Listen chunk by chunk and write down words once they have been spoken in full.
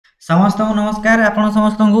समस्त को नमस्कार। आपण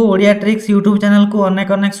समस्त को ओडिया ट्रिक्स यूट्यूब चैनल को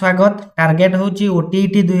अनेक अनेक स्वागत। टार्गेट होची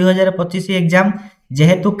ओटीईटी 2025 एग्जाम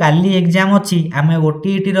जेहेतु काली एग्जाम अछि आमे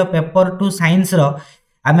ओटीईटी रो पेपर 2 साइंस रो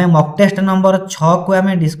आमे मॉक टेस्ट नंबर 6 को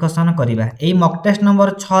आमे डिस्कशन करिबा। एई मॉक टेस्ट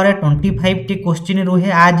नंबर 6 रे 25 टी क्वेश्चन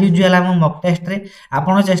रुहे आज यूजुअल हम मॉक टेस्ट रे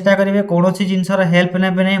आपण चेष्टा करिवे कोनोसी जिंस रो हेल्प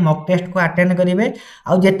नेबे नै मॉक टेस्ट को अटेंड करिवे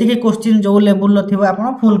आ जति के क्वेश्चन जो लेवल लो थिबो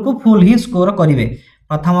आपण फुल को फुल ही स्कोर करिवे।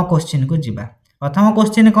 प्रथम क्वेश्चन को जिबा। प्रथम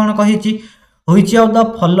क्वेश्चन कौन कही which of the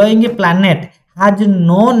following planet has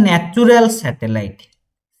know natural satellite.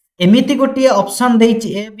 एमिति गोटे ऑप्शन देछि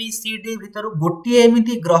ए बी सी डी भितर गोटे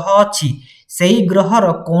एमिति ग्रह अछि सेही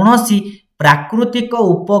ग्रहर कोनोसी प्राकृतिक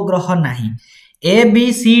उपग्रह नाही। ए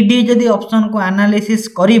बी सी डी जदि ऑप्शन को एनालिसिस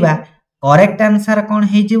करिबा करेक्ट आंसर कौन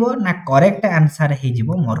हे जिवो ना करेक्ट आंसर हे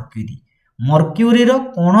जिवो मर्क्यूरी। मर्क्यूरी रो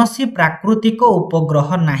कोनोसी प्राकृतिक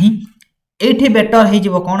उपग्रह नाही। एठी बेटर हे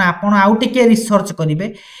जिवो कोन आपण आउ टिके रिसर्च करिवे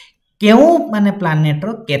केउ माने प्लैनेट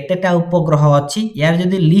रो केतेटा उपग्रह अछि यार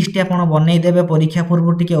जदी लिस्ट आपण बनै देबे परीक्षा पूर्व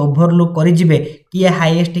टिके ओवरलुक करि जिवे किए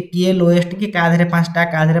हाईएस्ट किए लोएस्ट कि काधरे 5टा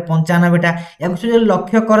काधरे 95टा याक से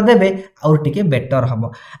लक्ष्य कर देबे आउ टिके बेटर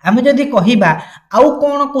हबो। आमे जदी कहिबा आउ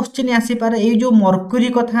कोन क्वेश्चन आसी पारे ए जो मर्क्यूरी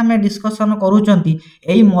कथा हमें डिस्कशन करूचंती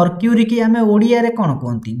एई मर्क्यूरी की आमे ओडिया रे कोन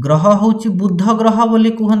कहंती ग्रह होची बुध ग्रह बोली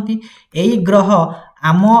कहंती। एई ग्रह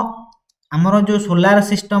आमर जो सोलार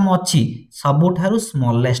सिस्टम अच्छी सबुठारु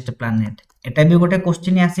स्मॉलेस्ट प्लैनेट एटा भी गोटे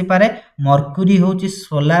क्वेश्चन आसी पारे। मर्क्यूरी होची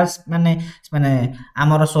सोलार माने माने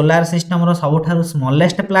आमर सोलार सिस्टम रो सबुठारु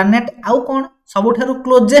स्मॉलेस्ट प्लैनेट आउ कोन सबुठारु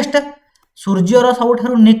क्लोजेस्ट सूर्य रो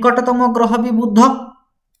सबुठारु निकटतम ग्रह भी बुध।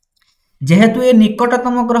 जेहेतु ये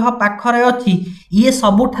निकटतम ग्रह पाखरे अछि ये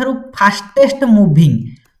सबुठारु फास्टेस्ट मूविंग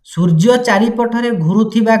सूर्य चारिपटरे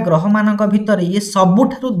घुरुथिबा ग्रह मानक भितर ये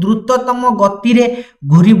सबुठारु द्रुततम गति रे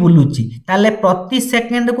घुरी बुलुची ताले प्रति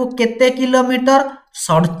सेकेंड को केते किलोमीटर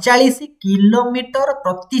 47 किलोमीटर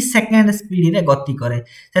प्रति सेकेंड स्पीड रे गति करे।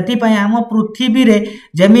 सेति पय हम पृथ्वी रे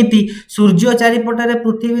जेमिति सूर्य चारिपटरे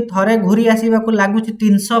पृथ्वी थरे घुरी आसीबा को लागुची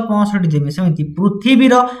 365 दिन सेमिति पृथ्वी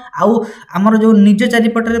रो आउ हमर जो निज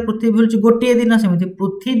चारिपटरे पृथ्वी बुलुची गोटिए दिन सेमिति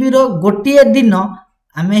पृथ्वी रो गोटिए दिन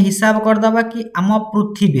आमे हिसाब कर दबा कि आम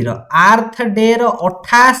पृथ्वी रो अर्थ डे रो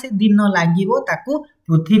 88 दिन लागिवो ताकू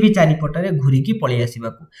पृथ्वी चारिपटरे घुरी की पळि आसीबा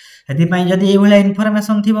को। सेति पय जदी ए भला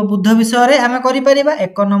इन्फॉर्मेशन थिबो बुध विषय रे आमे करि परिबा।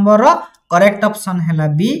 1 नंबर रो करेक्ट ऑप्शन हैला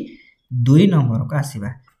बी। 2 नंबर को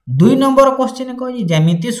आसीबा। 2 नंबर क्वेश्चन कहि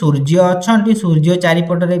जेमिति सूर्य अछंती सूर्य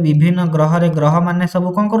चारिपटरे विभिन्न ग्रह रे ग्रह माने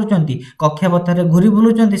सब कोन करूचंती कक्षपथरे घुरी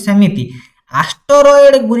बुलुचंती सेमिति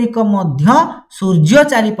एस्टेरॉयड गुड़िक मध्य सूर्य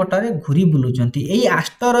चारिपटरे घुरी बुलुचंती। एई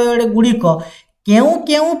एस्टेरॉयड गुड़िक केउ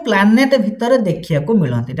केउ प्लैनेट भितर देखिया को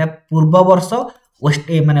मिलंती। एटा पूर्व वर्ष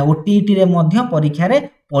माने ओटीईटी रे मध्य परीक्षा रे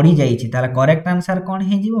पड़ी जाईछि। तार करेक्ट आंसर कोन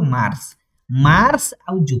हे जिवो मार्स। मार्स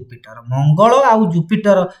आउ जुपिटर मंगल आउ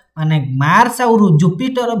जुपिटर माने मार्स आउ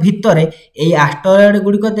जुपिटर भितरे एई एस्टेरॉयड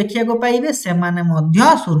गुड़िक देखिया को पाइबे से माने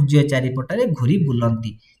मध्य सूर्य चारिपटरे घुरी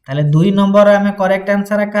बुलंती। ताले 2 नंबर आमे करेक्ट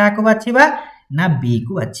आंसर का को बाछिबा ना बी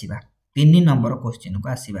को बाछिबा। 3 नंबर क्वेश्चन को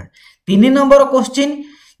आसीबा। 3 नंबर क्वेश्चन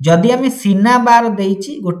जदि आमे सीना बार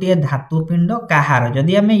देइछि गोटे धातु पिंड काहार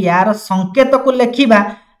जदि आमे यार संकेत को लेखिबा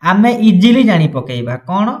आमे इजीली जानि पकेइबा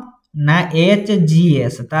कोन ना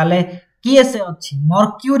HGS ताले किए से अछि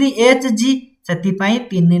मर्क्यूरी HG सेति पई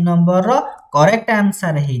 3 नंबर रो करेक्ट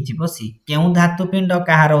आंसर हे जिवो सी। केउ धातु पिंड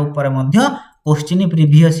काहार ऊपर मध्य क्वेश्चन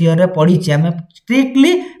प्रीवियस ईयर रे पड़ी छी आमे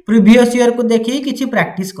स्ट्रिक्टली प्रीवियस ईयर को देखि किछि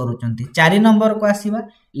प्रैक्टिस करूचंती। 4 नंबर को आसीबा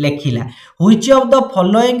लेखिला which of the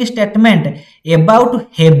following statement about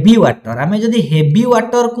heavy water. आमे जदी हेवी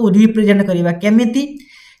वाटर को रिप्रेजेंट करिबा केमिति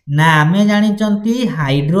ना आमे जानि चंती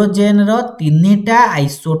हाइड्रोजन रो 3टा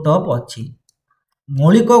आइसोटोप अछि।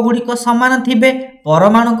 मौलिक गुड़िक समान थिबे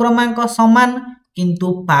परमाणु क्रमांक समान किंतु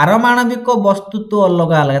पारमाणविक वस्तु तो अलग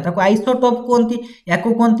अलग ताको आइसोटोप कोंती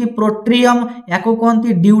याको कोंती प्रोट्रियम याको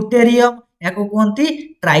कोंती ड्यूटेरियम याको कोंती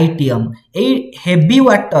ट्राइटियम। ए हेवी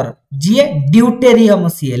वाटर जे ड्यूटेरियम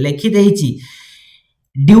सी लिखि देइछि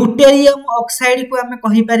ड्यूटेरियम ऑक्साइड को हमें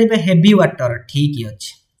कहि परिबे हेवी वाटर ठीक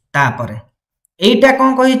अछि। तापर एटा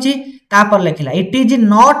कोन कहिछि तापर लेखिला it is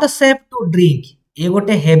not safe to drink. ये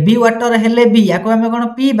गोटे हेवी वाटर हेले भी याको हमें कोन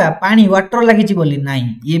पीबा पानी वाटर लागिछि बोली नाही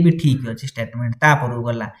ये भी ठीक अछि स्टेटमेंट। तापर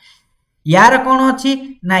गला यार कोन अछि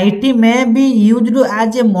ना it may be used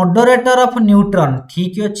as a moderator of neutron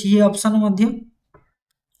ठीक अछि ये ऑप्शन मध्य।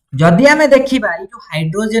 जदि हमें देखिबा ये जो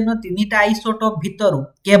हाइड्रोजन 3टा आइसोटोप भितरु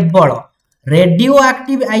केवल रेडियो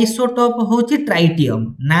एक्टिव आइसोटोप होछि ट्राइटियम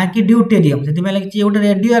ना कि ड्यूटेरियम। सेति में लिखछि गोटे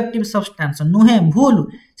रेडियो एक्टिव सब्सटेंस नुहे भूल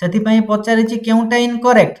सेति पई पचारिछि केउटा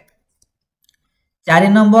इनकरेक्ट। 4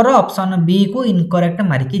 नंबर ऑप्शन बी को इनकरेक्ट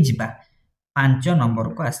मारिकी जिबा। 5 नंबर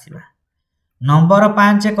को आसीबा नंबर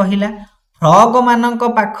 5 कहिला फ्रॉग मानक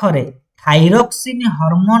पाखरे थाइरोक्सिन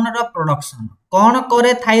हार्मोन रो प्रोडक्शन कौन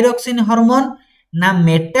करे थाइरोक्सिन हार्मोन ना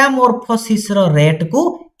मेटामॉर्फोसिस रो रेट को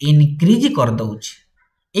इंक्रीज कर दउछि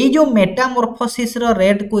ए जो मेटामॉर्फोसिस रो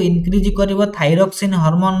रेट को इंक्रीज करिवो थाइरोक्सिन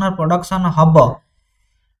हार्मोन रो प्रोडक्शन हबो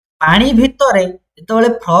पानी भितरे जेतबेले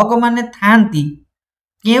फ्रॉग माने थांती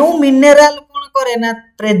केउ मिनरल कोन करे ना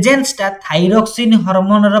प्रेजेंस ता थाइरोक्सिन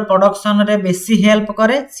हार्मोन रो प्रोडक्शन रे बेसी हेल्प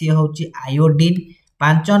करे सी होची आयोडीन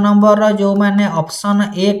 5 नंबर रो जो माने ऑप्शन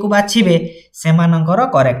ए को बाछिबे से मानकर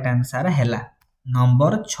करेक्ट आंसर हैला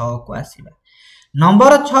नंबर 6 को आसीबा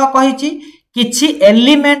नंबर 6 कहिछि किछि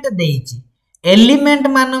एलिमेंट देइछि एलिमेंट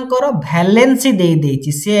मानकर वैलेंसी देइ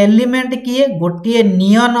देइछि से एलिमेंट किए गोटिए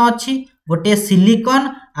नियन अछि गोटिए सिलिकॉन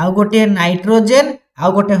आ गोटिए नाइट्रोजन आ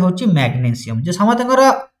गोटे होची मैग्नीशियम जो समतकर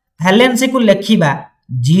वैलेंसी को लेखिबा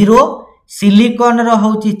 0 सिलिकॉन रो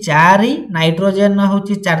होची 4 नाइट्रोजन रो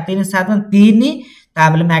होची 4 3 7 3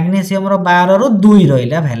 ताबले मैग्नीशियम रो 12 रो 2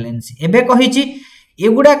 रहिला वैलेंसी एबे कहिची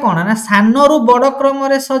एगुडा कोन ना सानो रो बड़ क्रम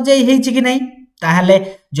रे सजई हेछि कि नै ताहले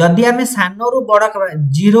जदि आमे सानो रो बड़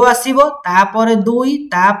 0 आसीबो तापरे 2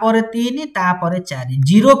 तापरे 3 तापरे 4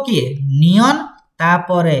 0 किए नियन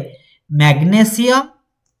तापरे मैग्नीशियम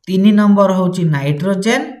 3 नंबर होची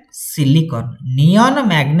नाइट्रोजन सिलिकॉन नियन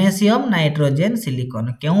मैग्नीशियम नाइट्रोजन सिलिकॉन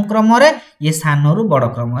केउ क्रम रे ये सानो रो बड़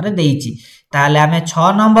क्रम रे देइची ताले आमे 6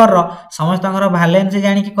 नंबर रो समस्तकर वैलेंस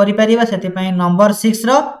जानि कि करि परिबा सेति पई नंबर 6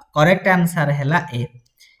 रो करेक्ट आंसर हैला ए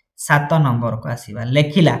 7 नंबर को आसीबा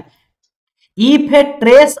लेखिला if a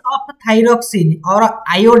trace of thyroxine or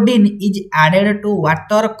iodine is added to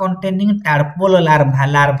water containing tadpole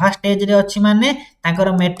larva stage रे अछि माने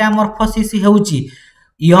ताकर मेटामॉर्फोसिस हेउची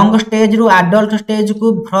यंग स्टेज रु एडल्ट स्टेज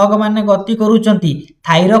को फ्रॉग माने गति करूचंती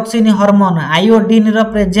थाइरोक्सिन हार्मोन आयोडीन रो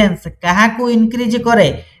प्रेजेंस कहा को इंक्रीज करे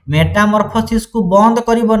मेटामॉर्फोसिस को बंद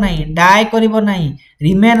करिवो नाही डाई करिवो नाही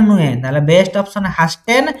रिमेन नुए ताले बेस्ट ऑप्शन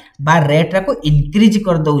हास्टेन बा रेट को इंक्रीज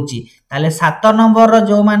कर दउची ताले 7 नंबर रो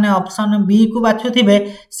जो माने ऑप्शन बी को बाछुथिबे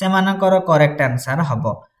से मानकर करेक्ट आंसर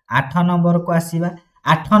हबो 8 नंबर को आसीबा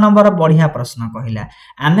 8 नंबर बढ़िया प्रश्न कहिला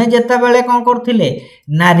आमे जेता बेले कोन करथिले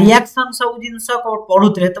ना रिएक्शन सब जिंस को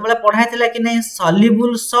पढुथिले त बेले पढाइथिला कि नै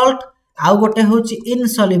सॉल्युबल सॉल्ट आउ गोटे होची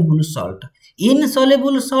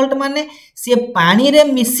इनसॉल्युबल सॉल्ट माने से पानी रे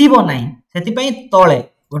मिसिबो नाही सेति पई तळे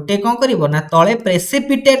गोटे कोन करिवो ना तळे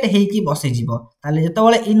प्रेसिपिटेट हेकी बसि जिवो ताले जेता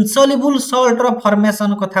बेले इनसॉल्युबल सॉल्ट रो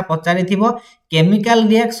फॉर्मेशन कथा पचारिथिबो केमिकल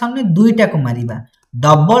रिएक्शन ने दुईटा को मारिबा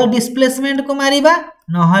डबल डिस्प्लेसमेंट को मारिबा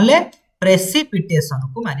नहले प्रेसिपिटेशन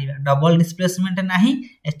को मारिबा डबल डिस्प्लेसमेंट नाही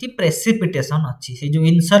एटी प्रेसिपिटेशन अछि से जो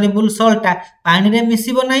इनसॉल्युबल सॉल्ट पानी रे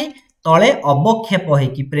मिसिबो नाही तळे अवक्षेप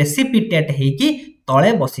हेकी प्रेसिपिटेट हेकी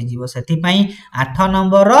तळे बसि जिवो सेति पई 8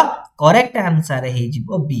 नंबर रो करेक्ट आंसर हे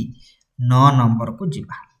जिवो बी 9 नंबर को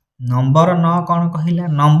जिबा नंबर 9 कोन कहिला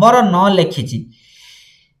नंबर 9 लेखिछि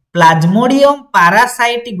प्लाज्मोडियम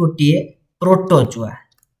पैरासाइट गोटिए प्रोटोजुआ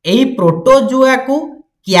एई प्रोटोजुआ को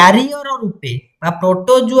क्यारियर रूपे बा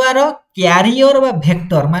प्रोटोजुआ रो क्यारियर बा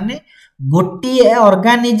वेक्टर माने गोटिए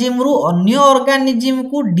ऑर्गेनिज्म रु अन्य ऑर्गेनिज्म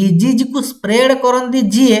को डिजीज को स्प्रेड करंदी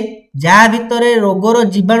जिए जा भितरे रोगर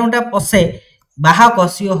जीवाणुटा पसे बाहक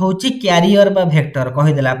सी होची क्यारियर बा वेक्टर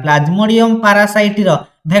कहि देला प्लाज्मोडियम पैरासाइट रो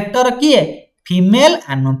वेक्टर किए फीमेल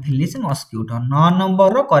एनोफिलिस मस्क्यूटो 9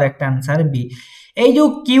 नंबर रो करेक्ट आंसर बी ए जो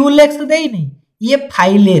क्यूलेक्स देई नै ये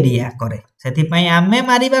फाइलेरिया करे सेति पई आमे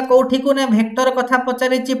मारिबा कोठी को ने वेक्टर कथा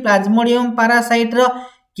पचारिची प्लाज्मोडियम पैरासाइट रो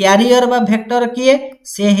क्यारियर बा वेक्टर किए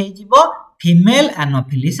से हे जिवो फीमेल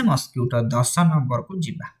एनोफिलिस मस्क्यूटो 10 नंबर को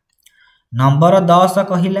जिबा नंबर 10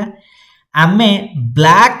 कहिला आमे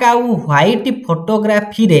ब्लैक आउ व्हाइट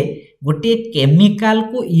फोटोग्राफी रे गोटे केमिकल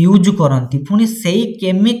को यूज करंती पुनी सेही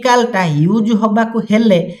केमिकल ता यूज होबा को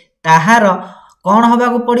हेले ताहार कोन होबा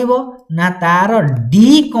को पड़िबो ना तार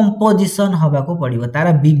डीकंपोजिशन होबा को पड़िबो तार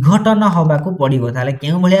विघटन होबा को पड़िबो ताले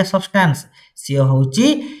केउ भलिया सब्सटेंस से होउची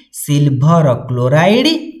सिल्वर क्लोराइड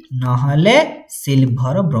नहले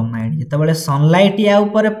सिल्वर ब्रोमाइड जेतबेले सनलाइट या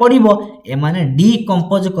ऊपर पड़िबो ए माने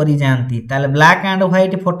डीकंपोज करि जानती ताले ब्लैक एंड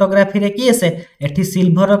व्हाइट फोटोग्राफी रे की से एठी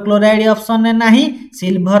सिल्वर क्लोराइड ऑप्शन ने नाही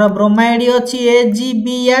सिल्वर ब्रोमाइड अछि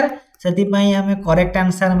एजीबीआर सेति पई हमें correct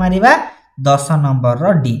answer मारिबा 10 number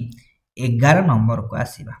rho D 11 number को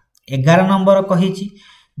आसीबा 11 number कहिची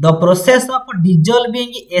the process of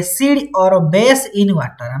dissolving acid और बेस इन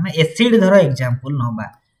वाटर हमें एसिड धरो एग्जांपल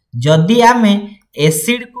नबा जदी हमें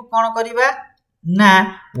एसिड को कोन करिबा ना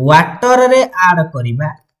वाटर रे ऐड करिबा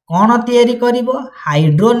कोन तयारी करिवो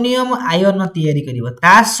हाइड्रोनियम आयन तयारी करिवो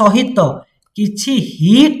ता सहित किछि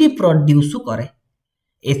हीट प्रोड्यूस करे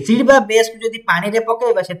एसिड बा बेस को जदि पानी रे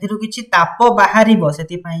पकेबा सेतिरु किछि ताप बाहरिबो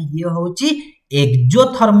सेति पई ये होउची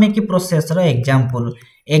एक्सोथर्मिक प्रोसेस रो एग्जांपल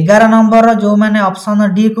 11 नंबर रो जो माने ऑप्शन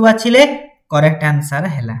डी को बाछिले करेक्ट आंसर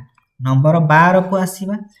हैला नंबर 12 को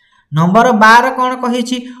आसीबा number 12 cone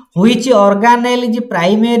कहिछि which organelle is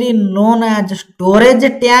primary known as storage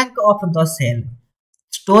tank of the cell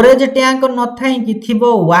storage tank न थाई कि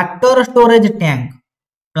थिबो water storage tank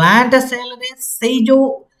plant cell रे सेई जो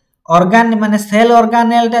ऑर्गन माने सेल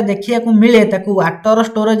ऑर्गेनेल ता देखिया को मिले ताकू वाटर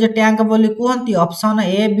स्टोरेज टैंक बोली कहंती option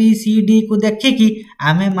A B C D को देखि कि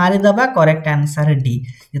आमे मारि दबा करेक्ट आंसर डी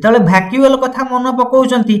जेतले वैक्यूल कथा मन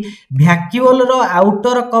पकाउचंती वैक्यूल रो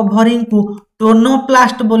आउटर कवरिंग को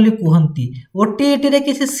टोनोप्लास्ट बोली कहंती ओटीटी रे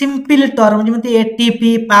किसी simple term जेमति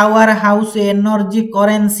ATP power house energy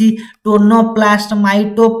currency tonoplast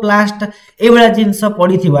माइटोप्लास्ट एबला जिंस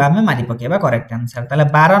पडिथिबा आमे मारि पकेबा करेक्ट आंसर ताले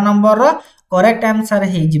 12 नंबर रो करेक्ट आंसर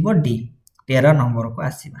हे जिवो डी 13 नंबर को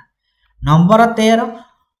आसीबा नंबर 13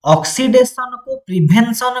 ऑक्सीडेशन को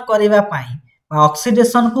प्रिवेंशन करिबा पाई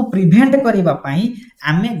ऑक्सीडेशन को प्रिवेंट करिबा पाई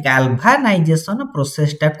आमे गाल्वानाइजेशन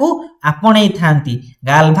प्रोसेस टा को आपणै थांती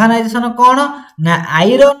गाल्वानाइजेशन कोन ना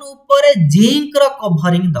आयरन ऊपर जिंक रो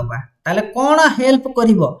कवरिंग दबा ताले कोन हेल्प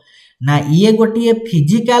करिवो ना ये गोटिए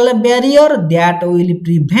physical barrier that will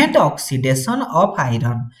prevent oxidation of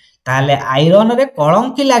iron ताले आयरन रे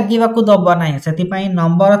कलंकी लागिबा को दबा नै सेति पई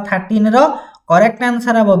नंबर 13 रो करेक्ट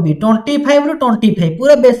आंसर अब बी 25 रु 25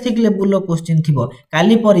 पूरा बेसिक लेवल क्वेश्चन थिबो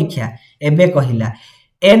काली परीक्षा एबे कहिला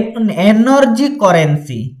एनर्जी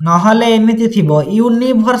करेंसी नहले एमिति थिबो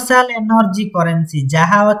यूनिवर्सल एनर्जी करेंसी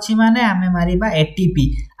जहा अछि माने आमे मारिबा एटीपी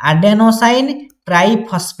एडेनोसाइन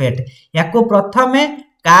ट्राइफॉस्फेट याको प्रथमे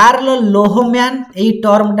कार्ल लोहमैन एई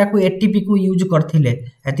टर्म टाकू एटीपी को यूज करथिले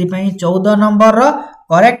एति पई 14 नंबर रो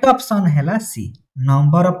करेक्ट ऑप्शन हैला सी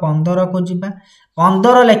नंबर 15 को जिबा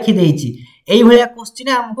 15 लिखि देइछि एई भलिया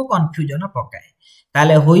क्वेश्चन हमको कंफ्यूजन पकाए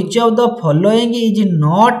ताले which of the following is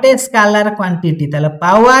not a scalar quantity ताले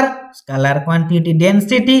power scalar quantity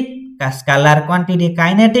density scalar quantity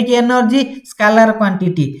kinetic energy scalar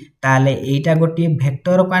quantity ताले एटा गोटी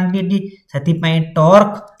वेक्टर क्वांटिटी सेति पई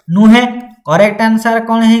टॉर्क नुहे करेक्ट आंसर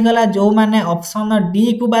कोन हे गला जो माने ऑप्शन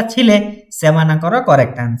डी को बाछिले से मानकर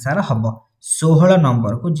करेक्ट आंसर हबो 16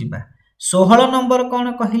 नंबर को जिबा 16 नंबर कोन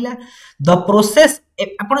कहिला द प्रोसेस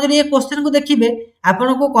आपण जदि ये क्वेश्चन को देखिबे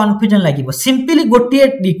आपण को कंफ्यूजन लागिबो सिंपली गोटिए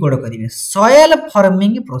डिकोड करिवे सॉइल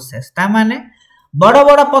फार्मिंग प्रोसेस ता माने बड़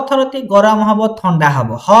बड़ पत्थर ती गरम हबो ठंडा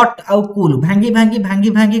हबो हॉट आउ कूल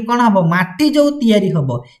भांगी कोन हबो माटी जो तयारी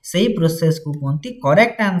हबो सेही प्रोसेस को कोनती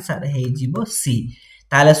करेक्ट आंसर हे जिवो सी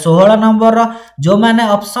ताले 16 नंबर रो जो माने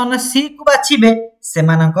ऑप्शन सी को बाछिबे से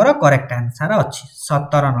मानकर करेक्ट आंसर अछि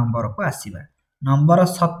 17 नंबर को आसीबा नंबर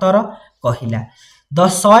 17 कहिला the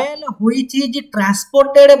soil which is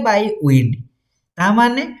transported by wind ता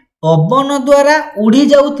माने पवन द्वारा उड़ी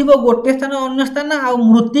जाउथिबो गोटे स्थान अन्य स्थान आ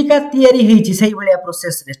मृत्तिका तयारी हेछि सेही भलिया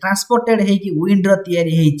प्रोसेस रे ट्रांसपोर्टेड हेकि विंड रो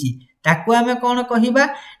तयारी हेछि ताकू हमें कोन कहिबा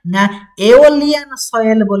ना एओलियन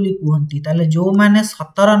सॉइल बोली कहंती ताले जो माने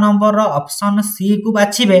 17 नंबर रो ऑप्शन सी को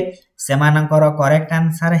बाछिबे से मानकर करेक्ट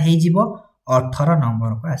आंसर हे जिवो 18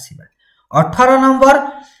 नंबर को आसीबा 18 नंबर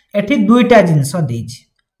एठी दुईटा जिंस देछि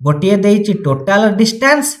गोटिए देछि टोटल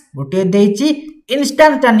डिस्टेंस गोटिए देछि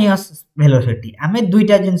इंस्टेंटेनियस वेलोसिटी आमे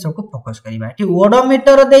दुईटा जिंस को फोकस करिबा एठी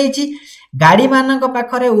ओडोमीटर देछि गाड़ी मानक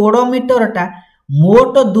पाखरे ओडोमीटर टा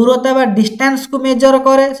मोट दूरता बा डिस्टेंस को मेजर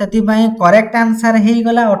करे सेति पई करेक्ट आंसर हे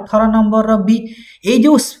गला 18 नंबर रो बी ए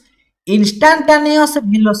जो इंस्टेंटेनियस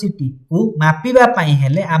वेलोसिटी को मापिबा पई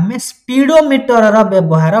हेले आमे स्पीडोमीटर रो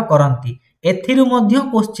व्यवहार करंती एथिरु मध्य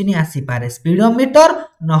क्वेश्चन आसी पारे स्पीडोमीटर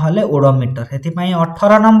नहले ओडोमीटर सेति पई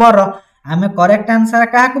 18 नंबर रो आमे करेक्ट आंसर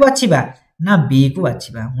काहा को बाछिबा ना बी को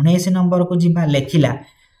बाछिबा 19 नंबर को जिबा लेखिला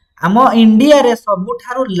आम इंडिया रे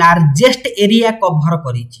सबुठारु लार्जेस्ट एरिया कवर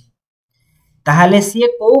करिछि ताहले सी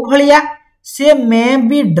को भलिया से में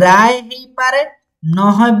भी ड्राई हे पारे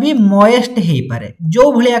नह भी मॉइस्ट हे पारे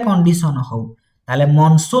जो भलिया कंडीशन हो ताले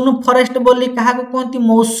मानसून फॉरेस्ट बोली कहा को कहंती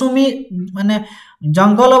मौसुमी माने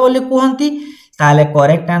जंगल बोली कहंती ताले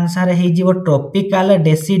करेक्ट आंसर हे जीवो ट्रॉपिकल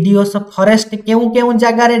डेसिडियस फॉरेस्ट केउ केउ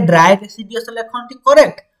जगह रे ड्राई डेसिडियस लेखंती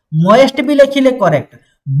करेक्ट मॉइस्ट भी लेखिले करेक्ट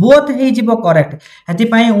बोथ हे जीवो करेक्ट हेति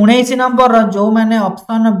पई 19 नंबर रो जो माने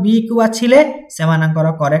ऑप्शन बी को आछिले से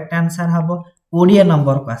मानकर करेक्ट आंसर हबो 20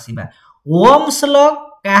 नंबर को आसीबा ओम्स लॉ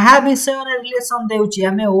कहा विषय रे रिलेशन देउची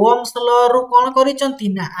हमें ओम्स लॉ रु कोन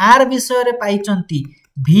करिसंती ना आर विषय रे पाइचंती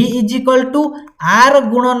v r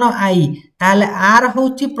गुणन i ताले r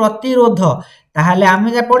होची प्रतिरोध ताले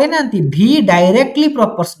आमे जा पढि नांती v directly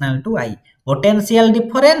proportional to i potential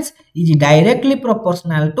difference is directly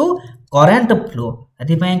proportional to current flow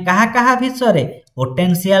एथि पई कहा विषय रे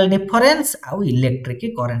पोटेंशियल डिफरेंस आउ इलेक्ट्रिक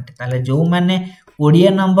करंट ताले जो माने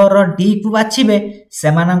 20 नंबर रो डी को बाछिबे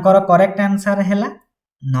सेमानकर करेक्ट आंसर हैला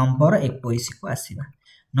नंबर 21 को आसीबा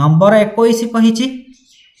नंबर 21 कहिछि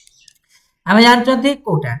आमे जानचंती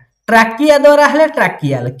कोटा ट्राकिया द्वारा हेले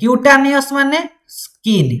ट्राकियल क्यूटानियस माने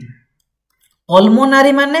स्किन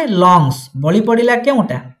पल्मोनारी माने लंग्स बळी पडिला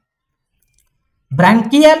केउटा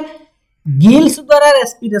ब्रांकियल गिल्स द्वारा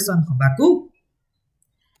रेस्पिरेशन होबाकू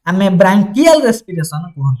आमे ब्रांकियल रेस्पिरेशन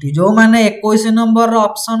कहंती जो माने 21 नंबर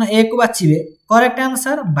ऑप्शन ए को बाछिबे करेक्ट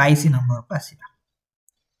आंसर 22 नंबर को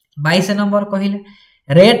आसीबा 22 नंबर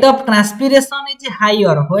कहिले rate of transpiration is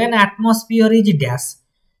higher when atmosphere is dash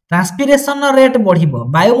transpiration rate बढ़िबो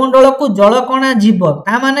वायुमंडल को जल कणा जीव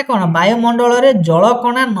ता माने कोन वायुमंडल रे जल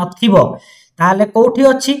कणा नथिबो ताले कोठी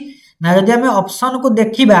अछि ना जदि हमें ऑप्शन को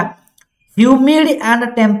देखिबा humid and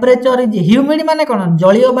temperature is humid माने कोन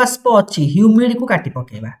जलीय बाष्प अछि ह्यूमिड को काटी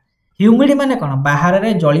पकेबा ह्यूमिड माने कोन बाहर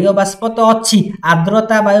रे जलीय बाष्प तो अछि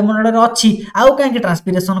आर्द्रता वायुमंडल रे अछि आउ काहे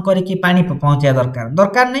ट्रांसपिरेशन करी कि पानी पहुंचा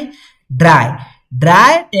दरकार नहीं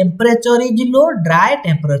dry temperature is low dry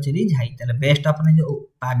temperature is high तले बेस्ट अपने जो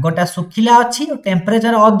पागटा सुखिला अछि और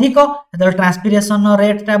टेम्परेचर अधिक तले ट्रांसपिरेशन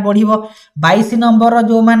रेट ता बढ़िबो 22 नंबर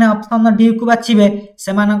जो माने ऑप्शन डी को बाछिबे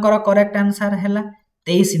सेमानकर करेक्ट आंसर हैला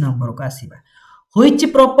 23 नंबर को आसीबा which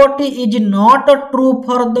property is not true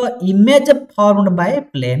for the image formed by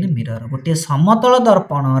plane mirror गोटे समतल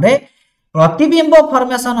दर्पण रे प्रतिबिंब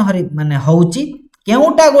फॉर्मेशन माने होउची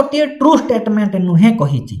केउटा गोटे ट्रू स्टेटमेंट नुहे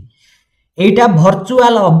कहिची एटा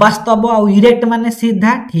वर्चुअल अवास्तव आ इरेक्ट माने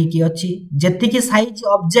सीधा ठीक अछि जेतिकी साइज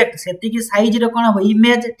ऑब्जेक्ट सेतिकी साइज रे कोन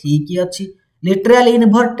इमेज ठीक अछि लिटरल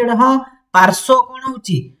इन्वर्टेड ह पार्श्व कोन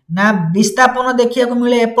होची ना विस्थापन देखिया को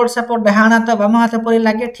मिले एपट सेपट डाहाना त बाम हाथ परि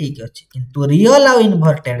लागे ठीक अछि किंतु रियल आ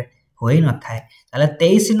इन्वर्टेड होई न थाए ताले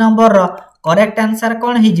 23 नंबर रो करेक्ट आंसर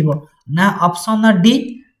कोन हि जिवो ना ऑप्शन डी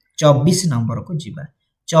 24 नंबर को जिबा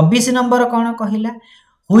 24 नंबर कोन कहिला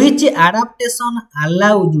which adaptation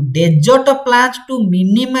allows desert plants to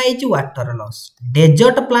minimize water loss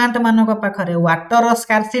desert plant मानक पाखरे water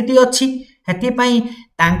scarcity अछि हेति पई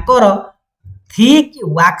तांकर thick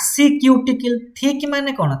waxy cuticle thick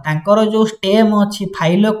माने कोन तांकर जो स्टेम अछि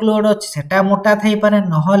फाइलोक्लोड अछि सेटा मोटा थाई पारे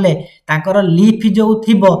नहले तांकर लीफ जो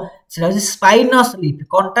थिबो सेटा स्पाइनस लीफ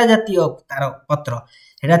कंटा जातीय तार पत्र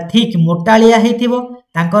सेटा थिक मोटालिया हेतिबो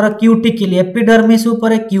तांकर क्यूटिकल एपिडर्मिस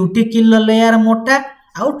ऊपर क्यूटिकल लेयर मोटा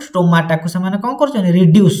आउट स्टोमाटा को समान कोन करछन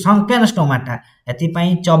रिड्यूस संकेन स्टोमाटा एति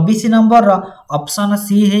पई 24 नंबर रो ऑप्शन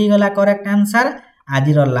सी हेई गला करेक्ट आंसर आज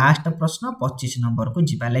रो लास्ट प्रश्न 25 नंबर को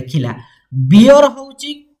जिबा लेखिला बियर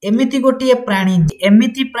होउची एमिति गोटी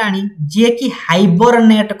प्राणी जे कि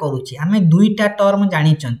हाइबरनेट करूची हमें दुईटा टर्म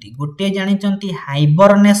जानि चंती गोटे जानि चंती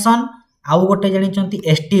हाइबरनेशन आउ गोटे जानि चंती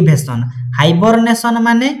एस्टिवेशन हाइबरनेशन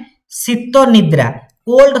माने शीत निद्रा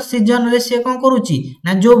कोल्ड सीजन रे से कोन करूची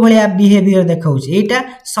ना जो भलिया बिहेवियर देखाउची एटा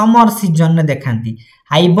समर सीजन रे देखांती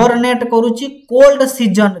हाइबरनेट करूची कोल्ड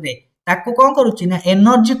सीजन रे ताको कोन करूची ना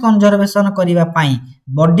एनर्जी कंजर्वेशन करिवा पाई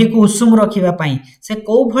बॉडी को उषुम रखिवा पाई से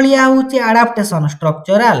को भलिया होची एडाप्टेशन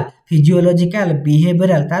स्ट्रक्चरल फिजियोलॉजिकल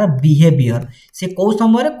बिहेवियरल तार बिहेवियर से को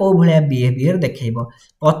समय रे को भलिया बिहेवियर देखैबो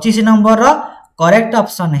 25 नंबर रो करेक्ट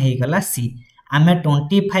ऑप्शन हे गला सी आमे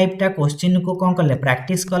 25 टा क्वेश्चन को कोन करले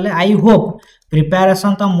प्रैक्टिस करले आई होप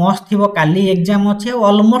प्रिपरेशन तो मस्त थिबो काली एग्जाम अछि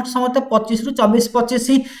ऑलमोस्ट समते 25 रु 24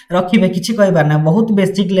 ही रखिबे किछि कहबार ना बहुत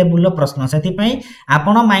बेसिक लेवल रो प्रश्न सेति पई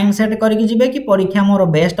आपण माइंड सेट करिकि जिवे कि परीक्षा मोर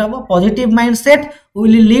बेस्ट हबो positive mind set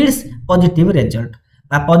will leads positive result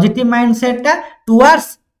बा पॉजिटिव माइंड सेट टा टुवर्ड्स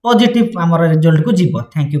पॉजिटिव हमर रिजल्ट को जिवो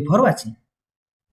थैंक यू फॉर वाचिंग।